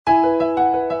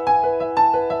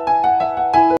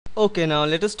Okay, now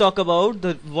let us talk about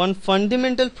the one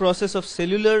fundamental process of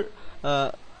cellular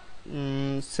what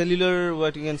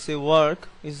you can say work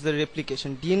is the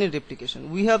replication, DNA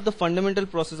replication. We have the fundamental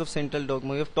process of central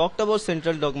dogma. We have talked about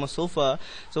central dogma so far.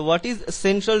 So what is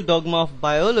central dogma of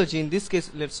biology? In this case,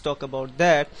 let's talk about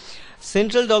that.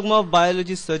 Central dogma of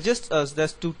biology suggests us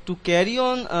that to carry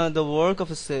on the work of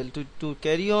a cell, to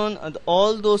carry on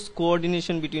all those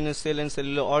coordination between a cell and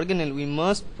cellular organelle, we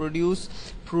must produce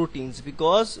proteins,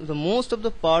 because the most of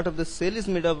the part of the cell is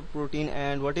made up of protein,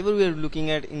 and whatever we are looking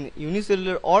at in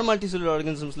unicellular or multicellular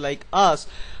organisms like us,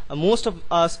 most of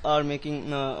us are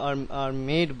making are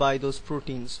made by those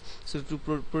proteins. So to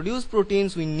produce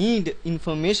proteins, we need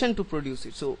information to produce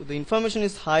it. So the information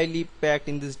is highly packed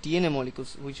in these DNA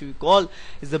molecules, which we call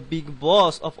is the big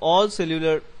boss of all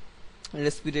cellular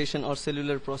respiration or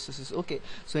cellular processes. Okay,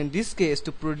 so in this case,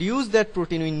 to produce that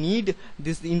protein, we need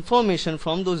this information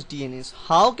from those DNAs.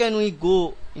 How can we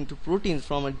go into proteins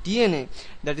from a DNA?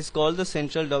 That is called the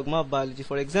central dogma of biology.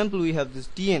 For example, we have this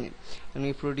DNA and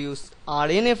we produce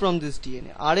RNA from this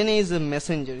DNA. RNA is a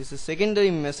messenger, it's a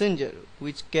secondary messenger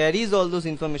which carries all those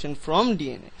information from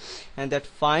DNA, and that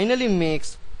finally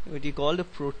makes what we call the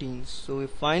proteins. So we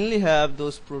finally have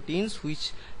those proteins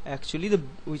which actually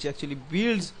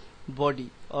builds body,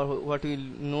 or what we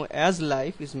know as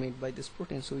life is made by this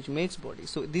protein, so which makes body.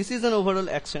 So this is an overall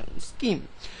action scheme.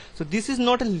 So this is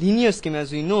not a linear scheme,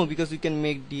 as we know, because we can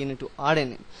make DNA to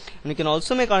RNA, and we can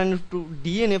also make RNA to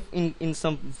DNA in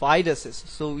some viruses,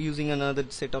 so using another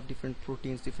set of different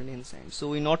proteins, different enzymes. So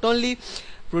we not only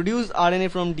produce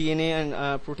RNA from DNA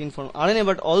and protein from RNA,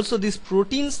 but also these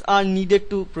proteins are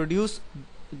needed to produce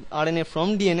RNA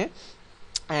from DNA,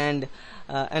 and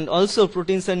also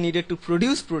proteins are needed to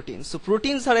produce proteins. So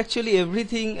proteins are actually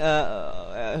everything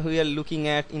we are looking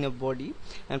at in a body,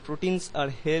 and proteins are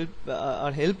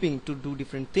helping to do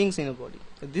different things in a body.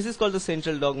 So this is called the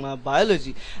central dogma of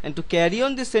biology, and to carry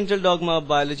on this central dogma of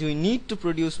biology, we need to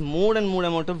produce more and more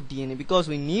amount of DNA, because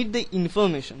we need the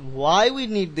information. Why we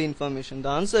need the information? The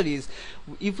answer is,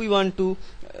 if we want to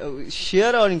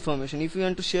share our information, if we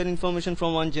want to share information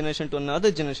from one generation to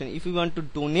another generation, if we want to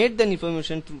donate the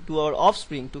information to our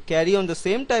offspring to carry on the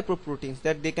same type of proteins,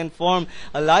 that they can form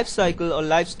a life cycle or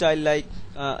lifestyle like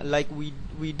we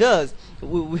do.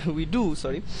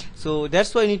 So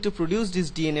that's why we need to produce this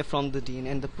DNA from the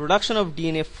DNA, and the production of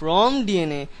DNA from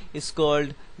DNA is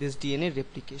called this DNA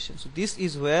replication. So this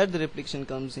is where the replication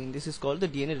comes in. This is called the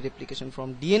DNA replication,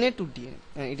 from DNA to DNA,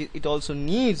 and it also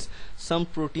needs some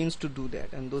proteins to do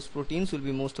that, and those proteins will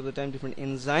be most of the time different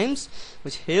enzymes,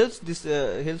 which helps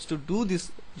to do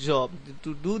this job,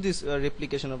 to do this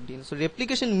replication of DNA. So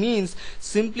replication means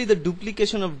simply the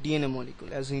duplication of DNA molecule.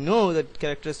 As we know, the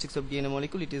characteristics of DNA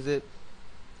molecule, it is a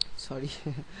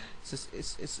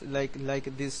it's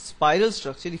like this spiral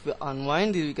structure. If we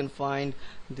unwind it, we can find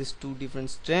these two different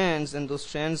strands, and those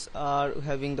strands are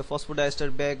having the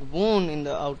phosphodiester backbone in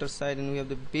the outer side, and we have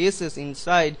the bases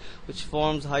inside, which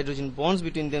forms hydrogen bonds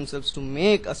between themselves to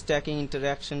make a stacking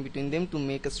interaction between them to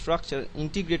make a structure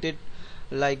integrated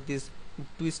like this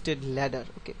twisted ladder.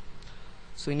 Okay,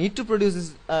 so we need to produce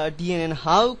this DNA, and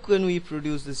how can we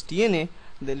produce this DNA?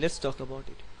 Then let's talk about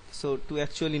it. So to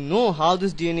actually know how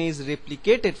this DNA is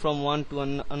replicated from one to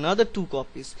another two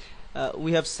copies,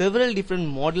 we have several different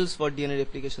models for DNA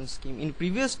replication scheme. In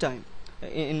previous time,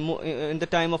 in the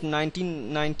time of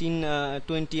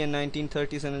 1920 and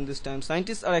 1930s, and in this time,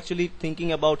 scientists are actually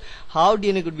thinking about how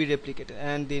DNA could be replicated,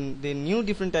 and they knew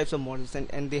different types of models,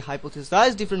 and they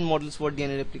hypothesized different models for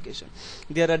DNA replication.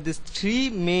 There are these three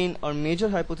main or major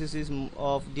hypotheses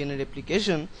of DNA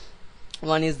replication.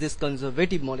 One is this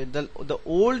conservative model. The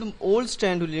old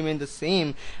strand will remain the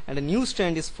same, and a new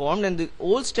strand is formed, and the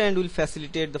old strand will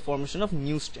facilitate the formation of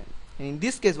new strand. And in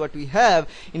this case, what we have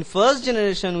in first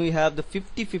generation, we have the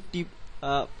 50-50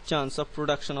 chance of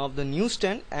production of the new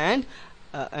strand and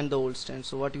the old strand.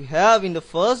 So what we have in the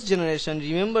first generation,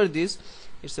 remember this,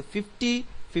 it's a 50-50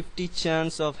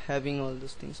 chance of having all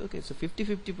those things. Okay, so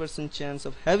 50-50% chance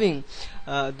of having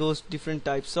those different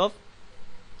types of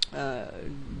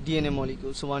DNA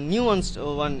molecules. So one new, one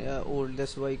old.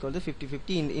 That's why we call the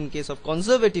 50-50 in case of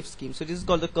conservative scheme. So this is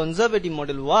called the conservative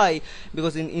model. Why?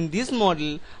 Because in this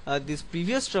model, this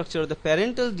previous structure, the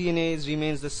parental DNA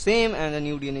remains the same, and the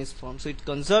new DNA is formed. So it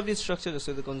conserves its structure. That's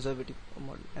why the conservative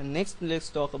model. And next, let's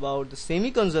talk about the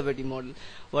semi-conservative model.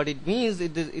 What it means,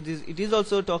 it is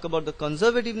also talk about the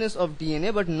conservativeness of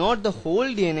DNA, but not the whole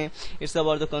DNA. It's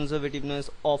about the conservativeness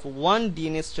of one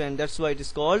DNA strand. That's why it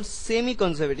is called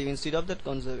semi-conservative. conservative instead of that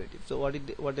conservative. So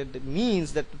what it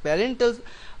means that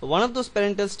one of those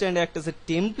parental strand act as a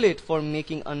template for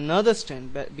making another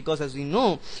strand, because as we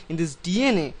know in this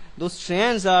DNA those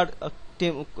strands are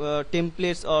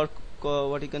templates or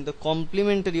the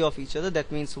complementary of each other.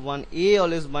 That means one A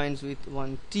always binds with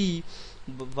one T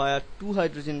via 2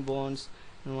 hydrogen bonds,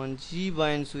 and one G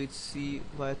binds with C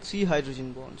via 3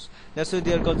 hydrogen bonds. That's why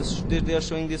they are called they are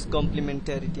showing this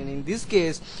complementarity. And in this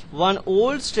case, one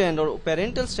old strand or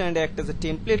parental strand act as a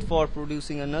template for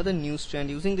producing another new strand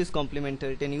using this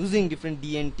complementarity and using different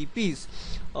DNTPs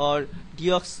or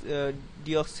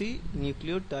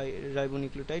deoxynucleotide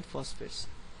ribonucleotide phosphates.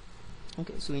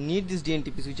 Okay, so we need these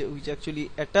DNTPs which actually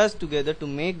attach together to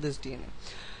make this DNA.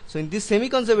 So in this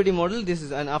semi-conservative model, this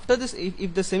is, and after this,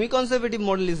 if the semi-conservative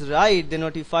model is right, then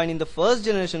what you find in the first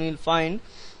generation, you will find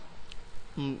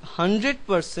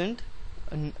 100%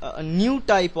 a new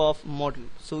type of model.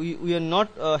 So we are not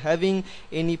having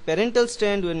any parental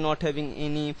strand, we are not having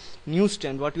any new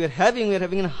strand. What we are having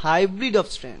a hybrid of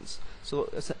strands. So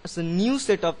it's a new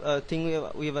set of thing.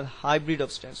 We have a hybrid of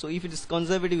strands. So if it is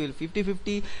conservative, we will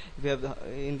 50-50. We have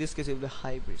in this case we have a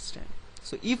hybrid strand.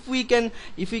 So if we can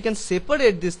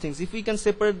separate these things, if we can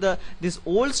separate this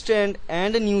old strand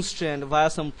and a new strand via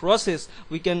some process,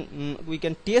 we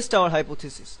can test our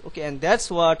hypothesis. Okay, and that's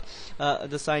what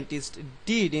the scientists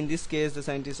did. In this case, the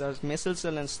scientists are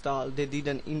Messelson and Stahl. They did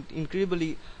an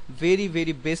incredibly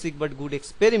very basic but good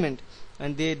experiment,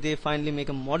 and they finally make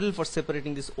a model for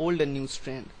separating this old and new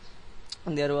strand.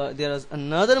 And there was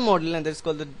another model, and that's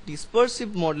called the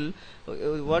dispersive model.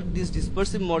 What this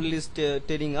dispersive model is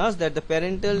telling us, that the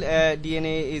parental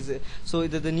DNA is so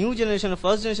the new generation, the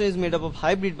first generation is made up of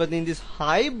hybrid, but in these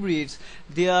hybrids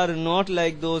they are not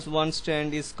like those one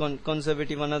strand is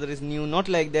conservative, another is new, not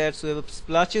like that. So we have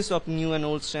splotches of new and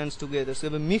old strands together, so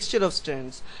we have a mixture of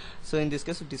strands. So in this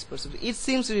case of dispersive, it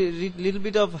seems a little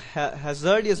bit of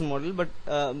hazardous model, but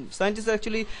scientists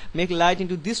actually make light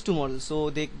into these two models, so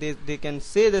they can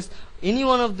say this any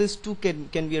one of these two can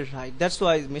be right. That's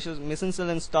why Messelson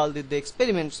and Stahl did the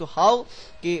experiment. So how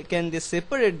can they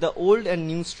separate the old and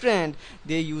new strand?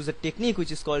 They use a technique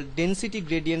which is called density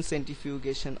gradient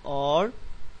centrifugation, or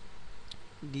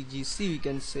DGC, we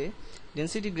can say.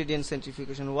 Density gradient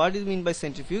centrifugation. What is mean by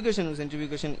centrifugation?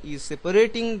 Centrifugation is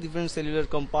separating different cellular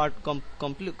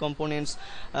components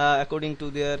according to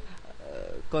their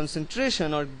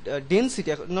concentration or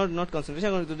density, not concentration,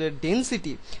 according to their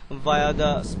density via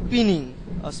the spinning.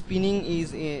 Spinning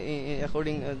is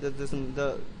according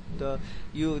the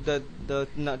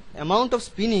amount of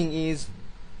spinning is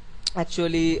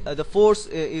actually the force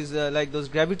is like those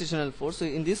gravitational force. So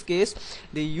in this case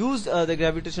they used the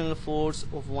gravitational force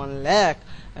of 1 lakh,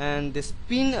 and they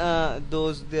spin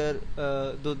those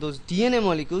DNA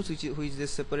molecules which they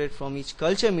separate from each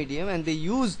culture medium, and they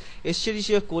use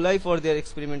Escherichia coli for their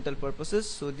experimental purposes.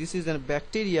 So this is a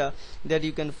bacteria that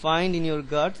you can find in your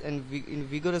gut, and in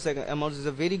vigorous amounts is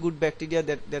a very good bacteria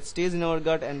that stays in our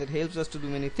gut and that helps us to do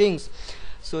many things.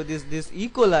 So this E.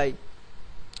 coli,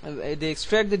 they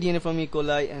extract the DNA from E.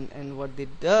 coli, and what they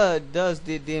does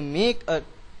they make a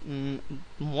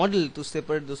model to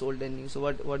separate those old and new. So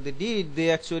what they did, they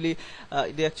actually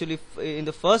in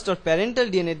the first or parental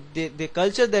DNA, they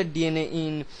culture that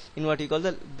DNA in what you call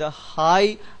the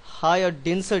high or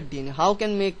denser DNA. How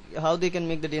they can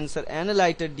make the denser and a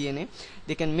lighter DNA?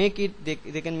 They can make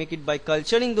it by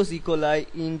culturing those E. coli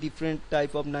in different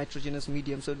type of nitrogenous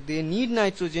medium. So they need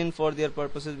nitrogen for their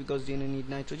purposes, because DNA need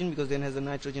nitrogen, because then has a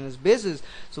nitrogenous basis.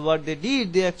 So what they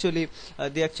did, they actually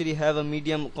have a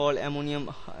medium called ammonium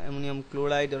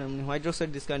chloride or ammonium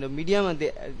hydroxide, this kind of medium, and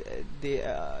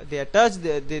they attach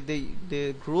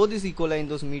they grow this E. coli in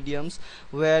those mediums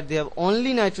where they have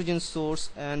only nitrogen source,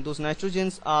 and those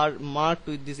nitrogens are marked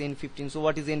with this N15. So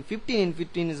what is N15?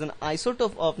 N15 is an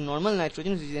isotope of normal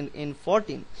nitrogen, which is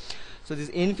N14. So this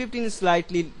N15 is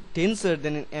slightly denser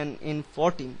than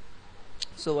N14.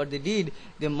 So what they did,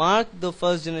 they marked the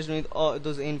first generation with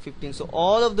those N15. So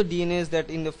all of the DNAs that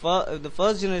in the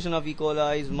first generation of E.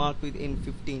 coli is marked with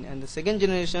N15, and the second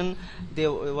generation,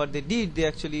 what they did, they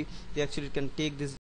actually can take this